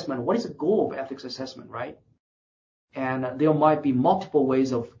assessment. What is the goal of ethics assessment, right? And there might be multiple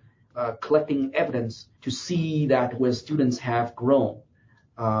ways of collecting evidence to see that where students have grown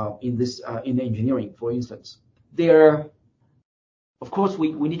in engineering, for instance. Of course,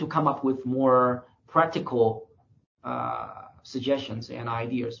 we need to come up with more practical suggestions and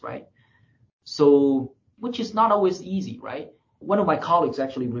ideas, right? So, which is not always easy, right? One of my colleagues,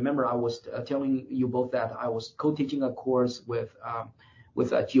 actually, remember I was telling you both that I was co-teaching a course with a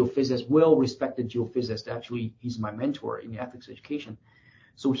geophysicist, well-respected geophysicist. Actually, he's my mentor in ethics education.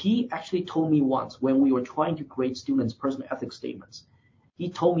 So he actually told me once when we were trying to grade students' personal ethics statements,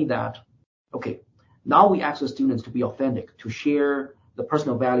 he told me that, okay, now we ask the students to be authentic, to share the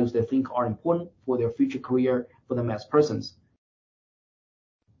personal values they think are important for their future career, for them as persons.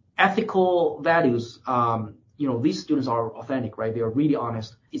 Ethical values, these students are authentic, right? They are really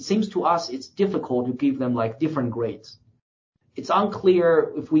honest. It seems to us it's difficult to give them like different grades. It's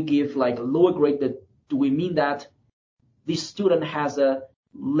unclear if we give like a lower grade, do we mean that this student has a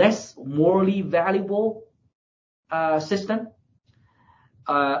less morally valuable system?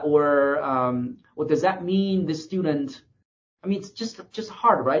 Or does that mean the student, I mean, it's just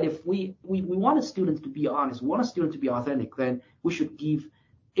hard, right? If we want a student to be honest, we want a student to be authentic, then we should give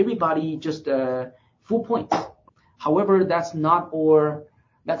everybody just full points. However, that's not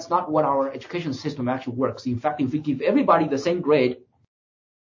what our education system actually works. In fact, if we give everybody the same grade,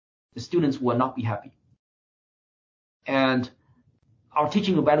 the students will not be happy. And our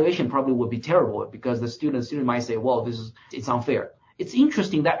teaching evaluation probably would be terrible because the student might say, well, it's unfair. It's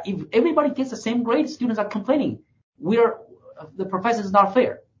interesting that if everybody gets the same grade, students are complaining. The professor is not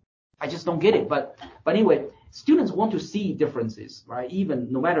fair. I just don't get it. But anyway, students want to see differences, right?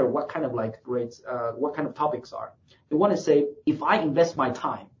 Even no matter what kind of like grades, what kind of topics are. They want to say, if I invest my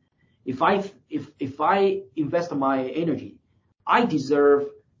time, if I invest my energy, I deserve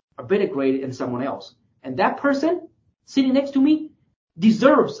a better grade than someone else. And that person sitting next to me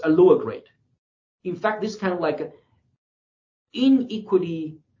deserves a lower grade. In fact, this kind of like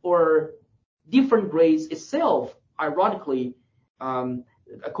inequity or different grades itself, ironically,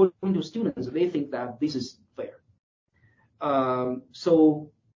 according to students, they think that this is fair.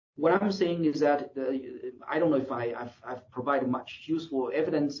 So what I'm saying is that I don't know if I've provided much useful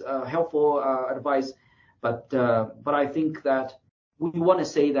evidence, helpful advice, but I think that we want to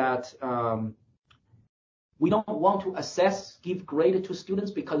say that we don't want to give grade to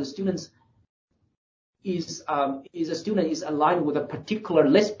students because the students is aligned with a particular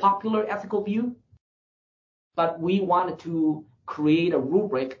less popular ethical view, but we wanted to create a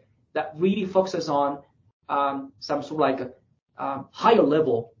rubric that really focuses on some sort of like higher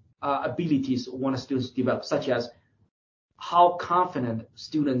level abilities we want students to develop, such as how confident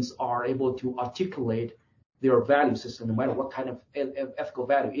students are able to articulate their value system, no matter what kind of ethical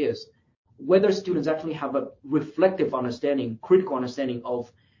value is, whether students actually have a reflective understanding, critical understanding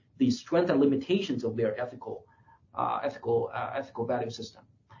of the strengths and limitations of their ethical value system.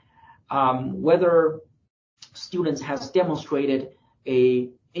 Whether students has demonstrated a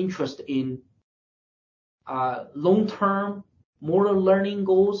interest in long-term moral learning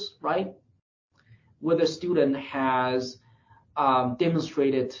goals, right? Whether student has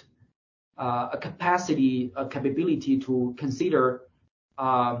demonstrated a capability to consider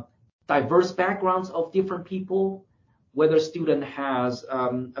diverse backgrounds of different people, whether student has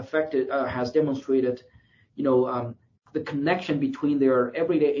has demonstrated, the connection between their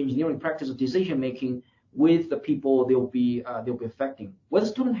everyday engineering practice of decision making with the people they'll be affecting, whether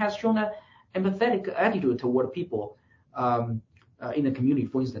student has shown an empathetic attitude toward people in the community,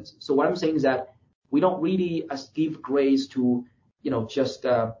 for instance. So what I'm saying is that we don't really give grades to just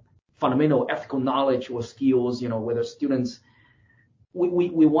fundamental ethical knowledge or skills, whether students,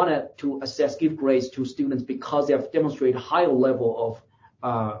 we wanted to give grades to students because they have demonstrated a higher level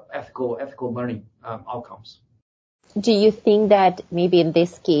of ethical learning outcomes. Do you think that maybe in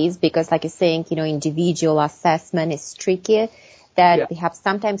this case, because like you're saying, individual assessment is tricky, that perhaps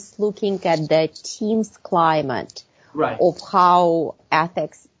sometimes looking at the team's climate of how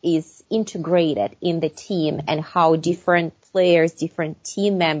ethics is integrated in the team and how different players, different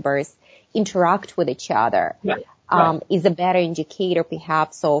team members interact with each other is a better indicator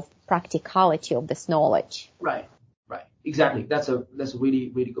perhaps of practicality of this knowledge. Right. Exactly. That's a really,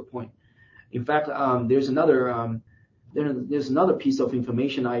 really good point. In fact, there's another piece of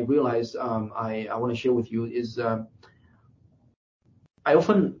information I realized I want to share with you is I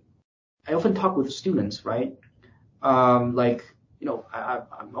often talk with students, right? I'm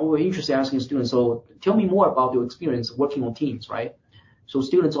always interested in asking students, so tell me more about your experience working on teams, right? So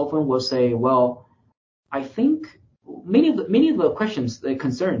students often will say, well, I think many of the questions, the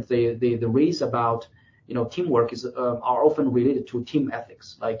concerns they raise about teamwork are often related to team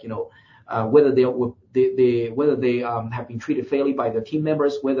ethics, like whether they have been treated fairly by their team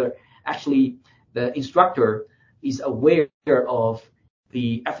members, whether actually the instructor is aware of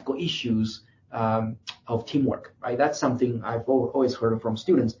the ethical issues of teamwork, right? That's something I've always heard from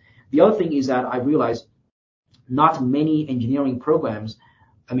students. The other thing is that I realized not many engineering programs,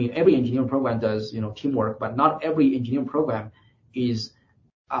 every engineering program does, teamwork, but not every engineering program is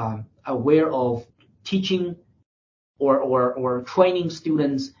aware of teaching or training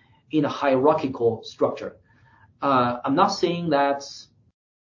students in a hierarchical structure. I'm not saying that's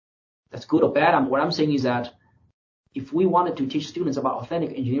good or bad. What I'm saying is that if we wanted to teach students about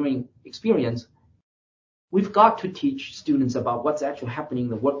authentic engineering experience, we've got to teach students about what's actually happening in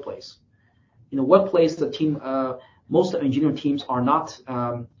the workplace. In the workplace, the team, most engineering teams are not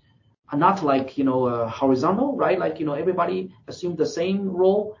like horizontal, right? Like everybody assume the same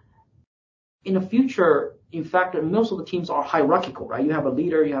role. In the future, in fact, most of the teams are hierarchical, right? You have a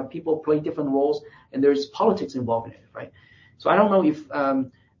leader, you have people play different roles, and there's politics involved in it, right? So I don't know if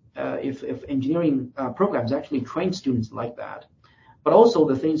engineering programs actually train students like that. But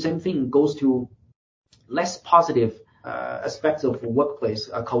also same thing goes to less positive aspects of workplace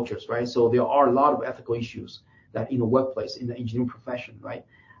cultures, right? So there are a lot of ethical issues that in the workplace, in the engineering profession, right?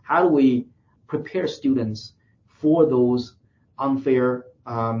 How do we prepare students for those unfair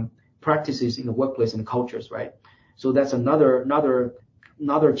practices in the workplace and the cultures, right? So that's another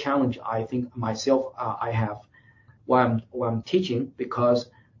challenge I think myself I have while I'm teaching, because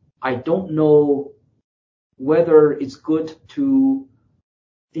I don't know whether it's good to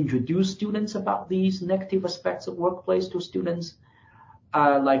introduce students about these negative aspects of workplace to students,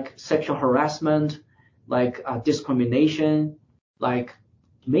 like sexual harassment, like discrimination, like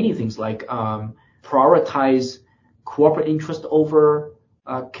many things, like prioritize corporate interest over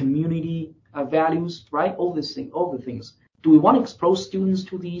community values, right? All the things. Do we want to expose students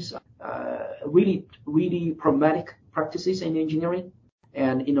to these really, really problematic practices in engineering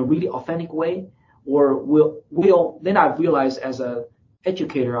and in a really authentic way? Or then I realized as a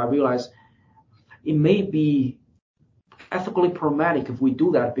educator, it may be ethically problematic if we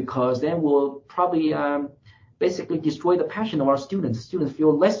do that, because then we'll probably basically destroy the passion of our students. Students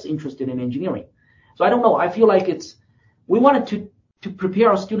feel less interested in engineering. So I don't know. I feel like we wanted to prepare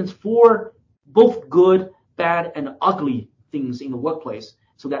our students for both good, bad, and ugly things in the workplace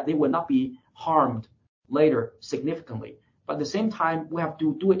so that they will not be harmed later significantly. But at the same time, we have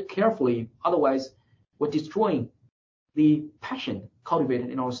to do it carefully. Otherwise, we're destroying the passion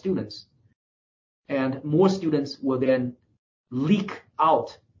cultivated in our students. And more students will then leak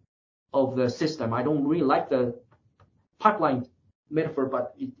out of the system. I don't really like the pipeline metaphor,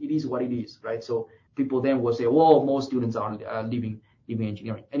 but it is what it is, right? So people then will say, well, most students are leaving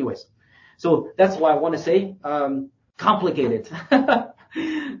engineering. Anyways, so that's why I want to say complicated.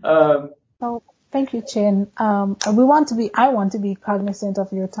 So thank you, Chin. I want to be cognizant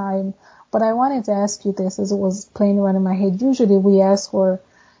of your time, but I wanted to ask you this as it was playing around in my head. Usually we ask for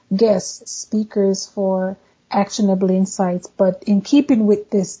guest speakers for actionable insights, but in keeping with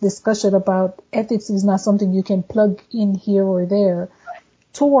this discussion about ethics is not something you can plug in here or there.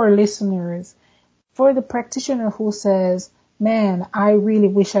 To our listeners, for the practitioner who says, man, I really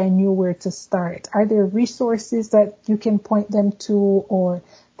wish I knew where to start, are there resources that you can point them to, or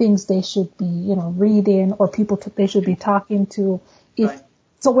things they should be, reading, or people they should be talking to? Right.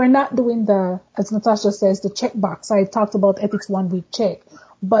 So we're not doing as Natasha says, the checkbox. I talked about ethics 1 week check.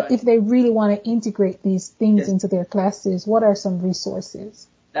 But Right. if they really want to integrate these things Yes. into their classes, what are some resources?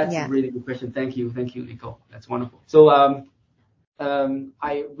 That's Yeah. a really good question. Thank you, Nico. That's wonderful. So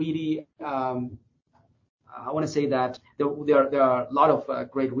I really I want to say that there are a lot of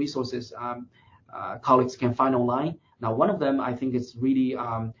great resources colleagues can find online. Now, one of them I think is really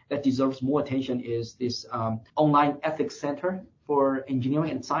that deserves more attention is this online ethics center for engineering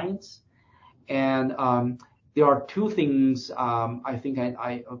and science. And there are two things I think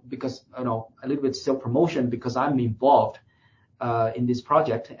I because a little bit self-promotion, because I'm involved in this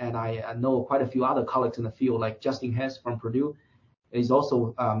project, and I know quite a few other colleagues in the field, like Justin Hess from Purdue is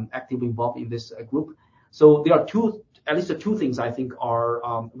also actively involved in this group. So there are at least two things I think are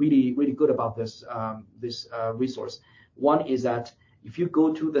really, really good about this resource. One is that if you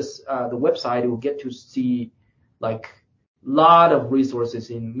go to the website, you'll get to see like lot of resources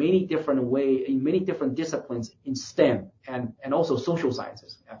in many different disciplines in STEM and also social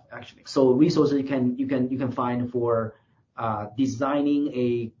sciences actually. So resources you can find for designing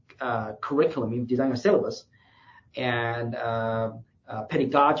a curriculum, designing a syllabus, and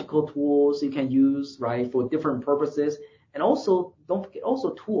pedagogical tools you can use, right, for different purposes. And also, don't forget,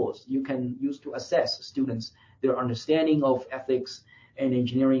 also tools you can use to assess students, their understanding of ethics and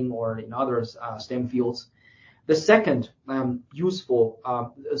engineering or in other STEM fields. The second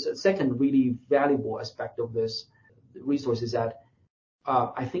second really valuable aspect of this resource is that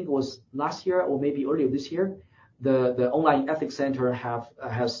I think it was last year or maybe earlier this year, the Online Ethics Center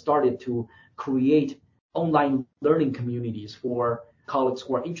has started to create online learning communities for colleagues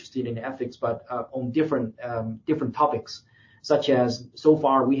who are interested in ethics, but on different topics, such as so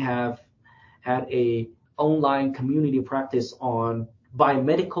far we have had a online community practice on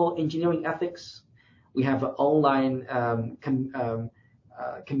biomedical engineering ethics. We have an online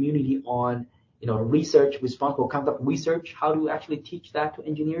community on research, responsible conduct research, how to actually teach that to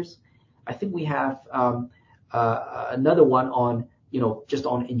engineers. I think we have another one on just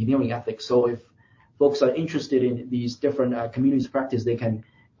on engineering ethics. So if folks are interested in these different communities practice, they can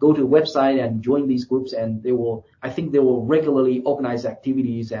go to the website and join these groups, and they will regularly organize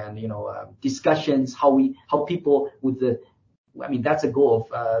activities and discussions, how people that's a goal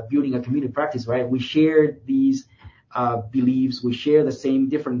of building a community practice, right? We share these beliefs, we share the same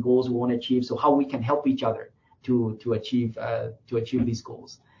different goals we want to achieve, so how we can help each other to achieve these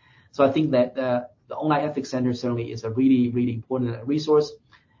goals. So I think that the Online Ethics Center certainly is a really, really important resource.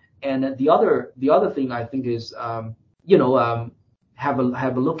 And the other thing I think is have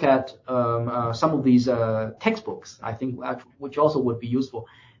a look at some of these textbooks. I think which also would be useful.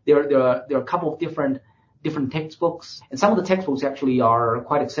 There are a couple of different textbooks, and some of the textbooks actually are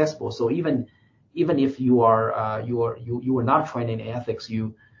quite accessible. So even if you are not trained in ethics,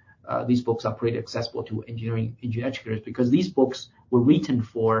 these books are pretty accessible to engineering educators, because these books were written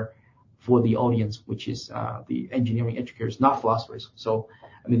for the audience, which is the engineering educators, not philosophers. So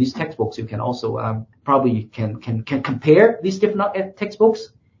these textbooks you can also probably can compare these different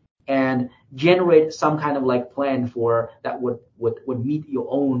textbooks and generate some kind of like plan for that would meet your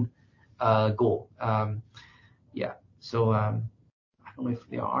own goal. So I don't know if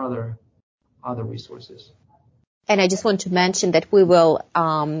there are other resources. And I just want to mention that we will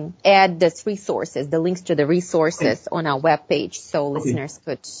add the links to the resources on our webpage, so listeners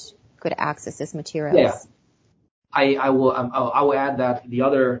could access these materials. Yeah. I will add that the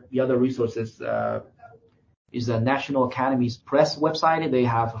other resources is the National Academies Press website. They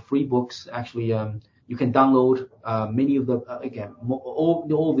have free books. Actually, you can download many of the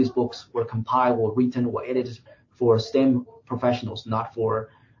all these books were compiled or written or edited for STEM professionals, not for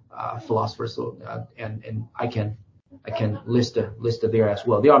philosophers. So and I can list there as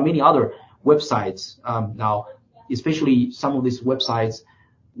well. There are many other websites now, especially some of these websites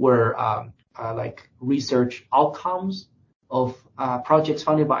were like research outcomes of projects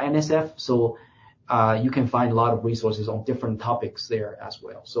funded by NSF. So you can find a lot of resources on different topics there as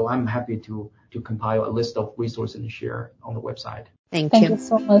well. So I'm happy to compile a list of resources and share on the website. Thank Thank you. you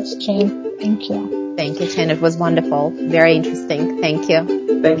so much, Chen. Thank you. Thank you, Chen. It was wonderful. Very interesting. Thank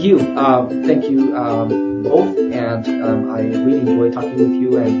you. Thank you. Thank you both. And I really enjoy talking with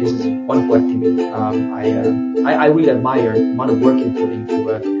you. And this is a wonderful activity. I really admire the amount of work you put into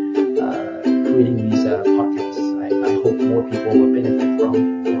creating these podcasts. I hope more people will benefit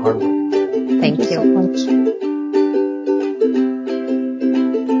from your hard work. Thank you so much.